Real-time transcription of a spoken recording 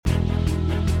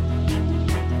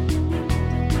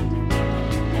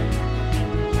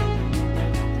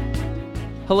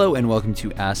Hello and welcome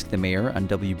to Ask the Mayor on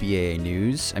WBAA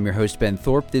News. I'm your host, Ben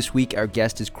Thorpe. This week, our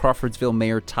guest is Crawfordsville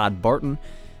Mayor Todd Barton.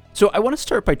 So I want to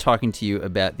start by talking to you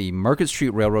about the Market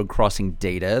Street Railroad crossing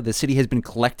data. The city has been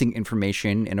collecting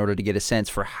information in order to get a sense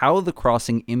for how the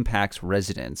crossing impacts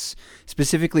residents.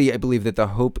 Specifically, I believe that the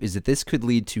hope is that this could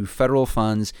lead to federal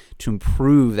funds to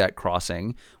improve that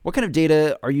crossing. What kind of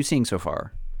data are you seeing so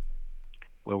far?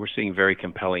 Well, we're seeing very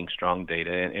compelling, strong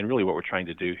data, and really what we're trying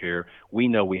to do here, we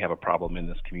know we have a problem in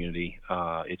this community.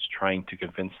 It's trying to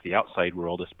convince the outside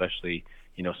world, especially,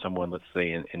 someone, let's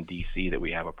say, in D.C., that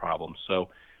we have a problem. So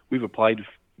we've applied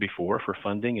before for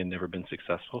funding and never been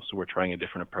successful, so we're trying a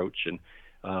different approach.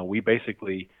 And we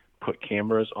basically put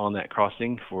cameras on that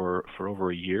crossing for over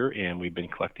a year, and we've been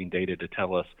collecting data to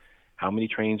tell us how many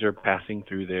trains are passing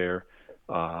through there,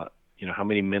 how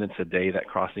many minutes a day that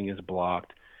crossing is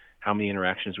blocked, how many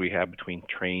interactions we have between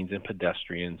trains and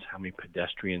pedestrians, how many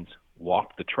pedestrians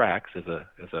walk the tracks as a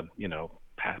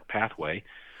pathway,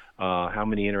 how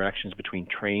many interactions between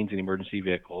trains and emergency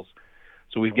vehicles.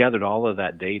 So we've gathered all of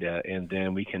that data, and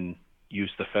then we can use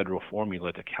the federal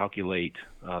formula to calculate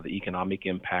the economic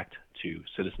impact to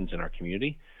citizens in our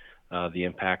community, the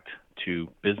impact to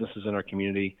businesses in our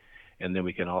community, and then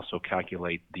we can also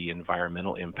calculate the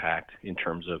environmental impact in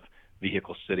terms of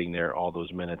vehicles sitting there all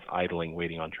those minutes idling,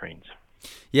 waiting on trains.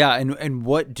 Yeah, and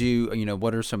what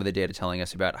are some of the data telling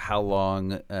us about how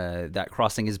long that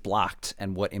crossing is blocked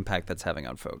and what impact that's having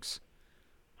on folks?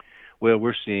 Well,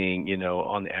 we're seeing,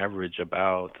 on average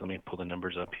about, let me pull the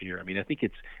numbers up here. I mean, I think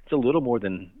it's a little more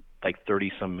than like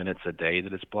 30 some minutes a day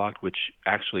that it's blocked, which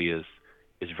actually is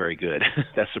very good.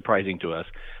 That's surprising to us.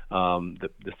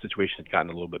 The situation has gotten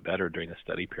a little bit better during the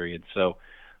study period. So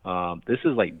this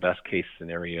is like best case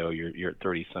scenario. You're at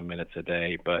 30 some minutes a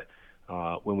day, but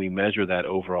when we measure that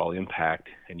overall impact,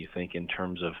 and you think in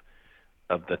terms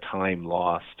of the time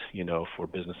lost, for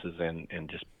businesses and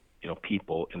just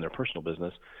people in their personal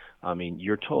business, I mean,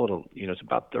 your total, it's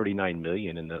about 39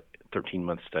 million in the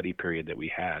 13-month study period that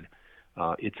we had.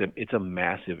 It's a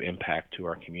massive impact to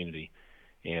our community,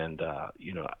 and I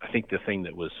think the thing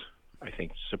that was,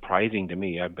 surprising to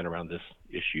me, I've been around this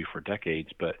issue for decades,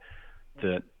 but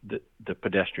the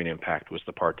pedestrian impact was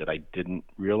the part that I didn't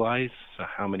realize. So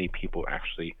how many people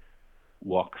actually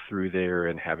walk through there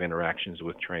and have interactions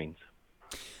with trains?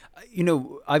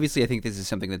 Obviously, I think this is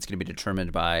something that's going to be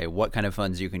determined by what kind of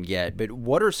funds you can get. But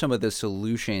what are some of the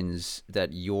solutions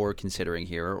that you're considering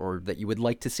here or that you would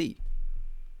like to see?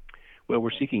 Well, we're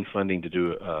seeking funding to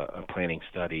do a planning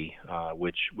study,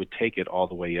 which would take it all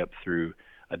the way up through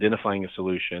identifying a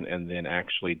solution and then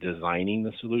actually designing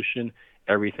the solution,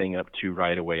 everything up to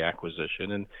right-of-way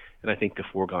acquisition. And I think the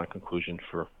foregone conclusion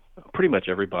for pretty much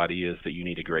everybody is that you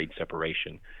need a grade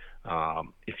separation.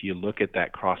 If you look at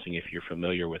that crossing, if you're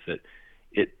familiar with it,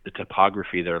 the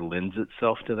topography there lends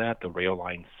itself to that. The rail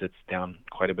line sits down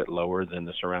quite a bit lower than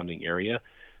the surrounding area.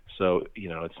 So,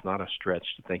 it's not a stretch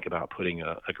to think about putting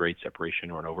a grade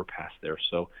separation or an overpass there.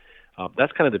 So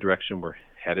that's kind of the direction we're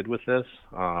headed with this.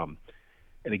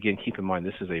 And again, keep in mind,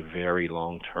 this is a very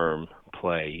long-term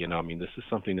play. This is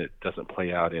something that doesn't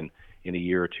play out in a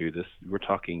year or two. We're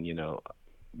talking,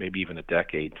 maybe even a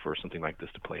decade for something like this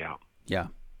to play out. Yeah.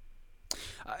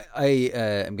 I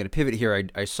am going to pivot here.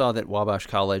 I saw that Wabash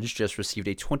College just received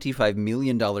a $25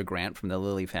 million grant from the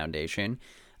Lilly Foundation.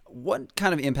 What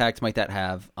kind of impact might that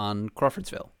have on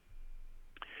Crawfordsville?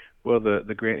 Well,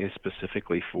 the grant is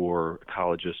specifically for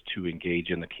colleges to engage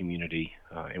in the community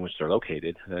in which they're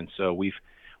located. And so we've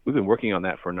been working on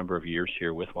that for a number of years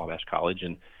here with Wabash College,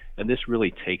 and this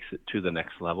really takes it to the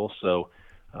next level. So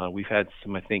we've had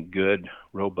some, I think, good,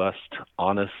 robust,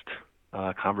 honest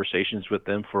conversations with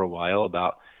them for a while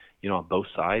about, on both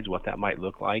sides, what that might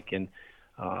look like. And,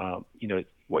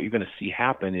 what you're going to see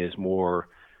happen is more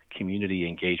community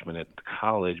engagement at the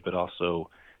college, but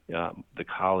also the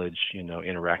college,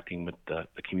 interacting with the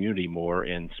community more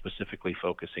and specifically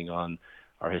focusing on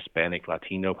our Hispanic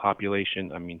Latino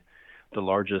population. I mean, the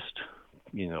largest,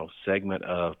 segment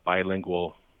of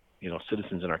bilingual,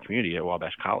 citizens in our community at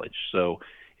Wabash College. So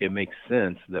it makes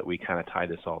sense that we kind of tie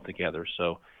this all together.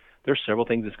 So there's several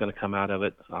things that's going to come out of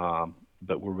it,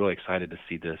 but we're really excited to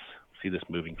see this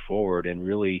moving forward and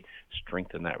really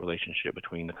strengthen that relationship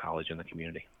between the college and the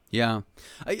community. Yeah.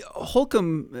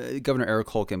 Governor Eric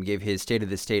Holcomb gave his State of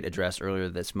the State address earlier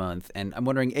this month, and I'm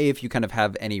wondering, if you kind of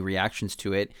have any reactions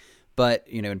to it, but,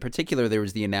 in particular, there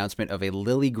was the announcement of a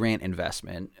Lilly grant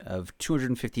investment of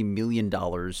 $250 million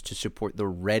to support the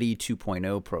Ready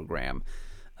 2.0 program.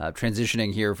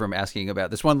 Transitioning here from asking about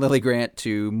this one Lilly grant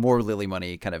to more Lilly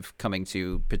money kind of coming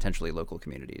to potentially local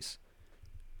communities.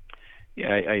 Yeah,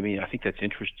 I mean, I think that's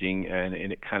interesting, and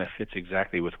it kind of fits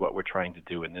exactly with what we're trying to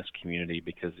do in this community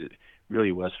because it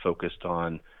really was focused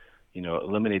on,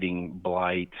 eliminating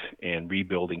blight and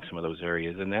rebuilding some of those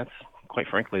areas, and that's quite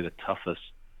frankly the toughest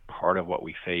part of what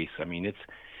we face. I mean,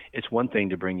 it's one thing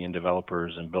to bring in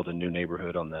developers and build a new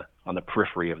neighborhood on the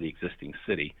periphery of the existing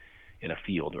city in a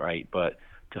field, right? But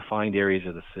to find areas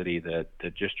of the city that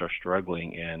just are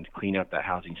struggling and clean up that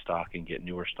housing stock and get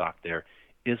newer stock there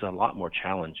is a lot more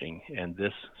challenging, and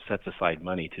this sets aside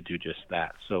money to do just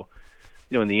that. So,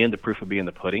 in the end, the proof will be in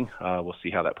the pudding. We'll see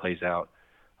how that plays out.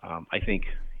 I think,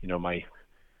 my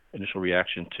initial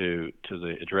reaction to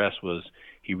the address was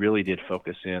he really did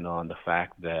focus in on the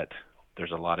fact that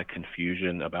there's a lot of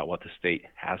confusion about what the state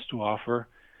has to offer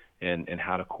and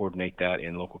how to coordinate that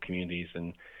in local communities.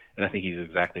 And I think he's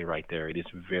exactly right there. It is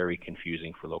very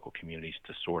confusing for local communities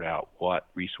to sort out what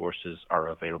resources are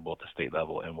available at the state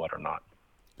level and what are not.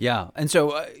 Yeah. And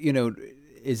so,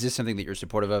 is this something that you're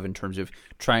supportive of in terms of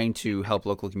trying to help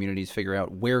local communities figure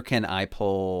out where can I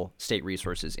pull state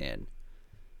resources in?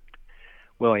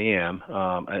 Well, I am.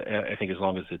 I think as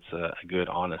long as it's a good,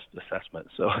 honest assessment.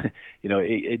 So,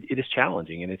 it is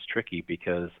challenging and it's tricky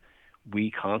because we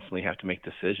constantly have to make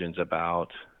decisions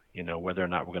about, whether or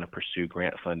not we're going to pursue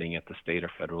grant funding at the state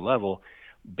or federal level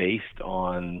based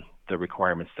on the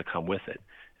requirements that come with it.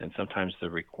 And sometimes the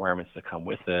requirements that come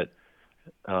with it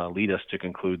lead us to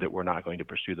conclude that we're not going to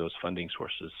pursue those funding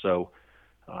sources. So,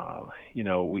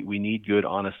 we need good,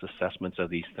 honest assessments of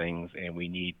these things, and we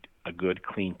need a good,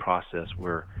 clean process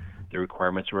where the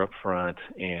requirements are up front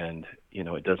and,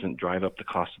 it doesn't drive up the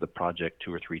cost of the project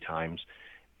 2 or 3 times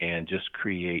and just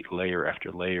create layer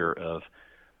after layer of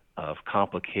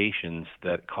complications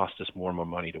that cost us more and more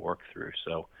money to work through.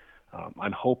 So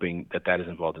I'm hoping that is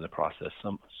involved in the process,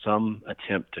 some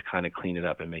attempt to kind of clean it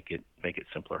up and make it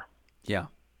simpler. Yeah.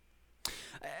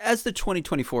 As the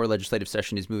 2024 legislative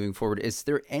session is moving forward, is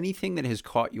there anything that has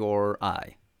caught your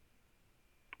eye?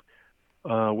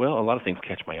 Well, a lot of things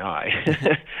catch my eye.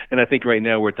 And I think right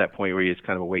now we're at that point where it's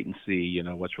kind of a wait and see,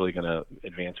 what's really going to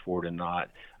advance forward and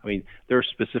not. I mean, they're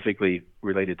specifically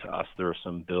related to us. There are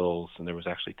some bills, and there was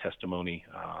actually testimony,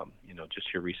 just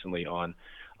here recently on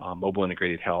mobile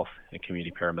integrated health and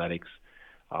community paramedics.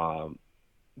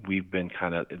 We've been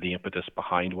kind of the impetus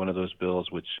behind one of those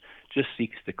bills, which just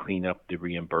seeks to clean up the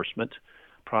reimbursement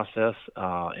process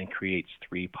and creates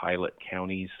 3 pilot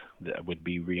counties that would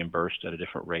be reimbursed at a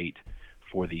different rate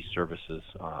for these services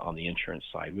on the insurance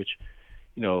side, which,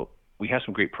 we have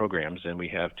some great programs, and we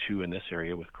have 2 in this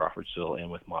area with Crawfordsville and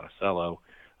with Monticello.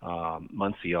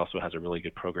 Muncie also has a really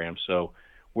good program. So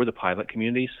we're the pilot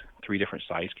communities, 3 different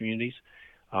size communities.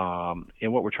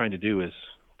 And what we're trying to do is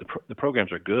the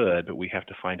programs are good, but we have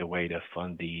to find a way to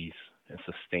fund these and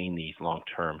sustain these long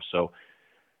term. So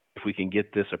if we can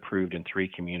get this approved in 3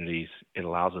 communities, it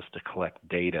allows us to collect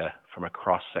data from a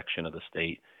cross section of the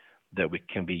state that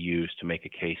can be used to make a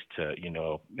case to,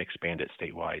 expand it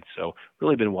statewide. So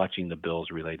really been watching the bills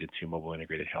related to mobile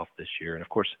integrated health this year. And of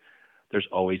course, there's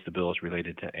always the bills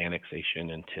related to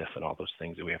annexation and TIF and all those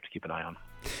things that we have to keep an eye on.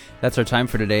 That's our time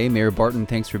for today. Mayor Barton,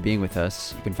 thanks for being with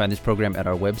us. You can find this program at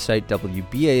our website,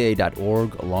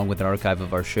 WBAA.org, along with an archive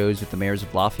of our shows with the mayors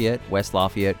of Lafayette, West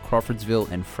Lafayette, Crawfordsville,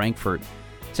 and Frankfort.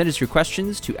 Send us your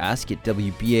questions to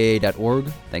ask@WBAA.org.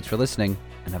 Thanks for listening,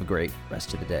 and have a great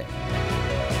rest of the day.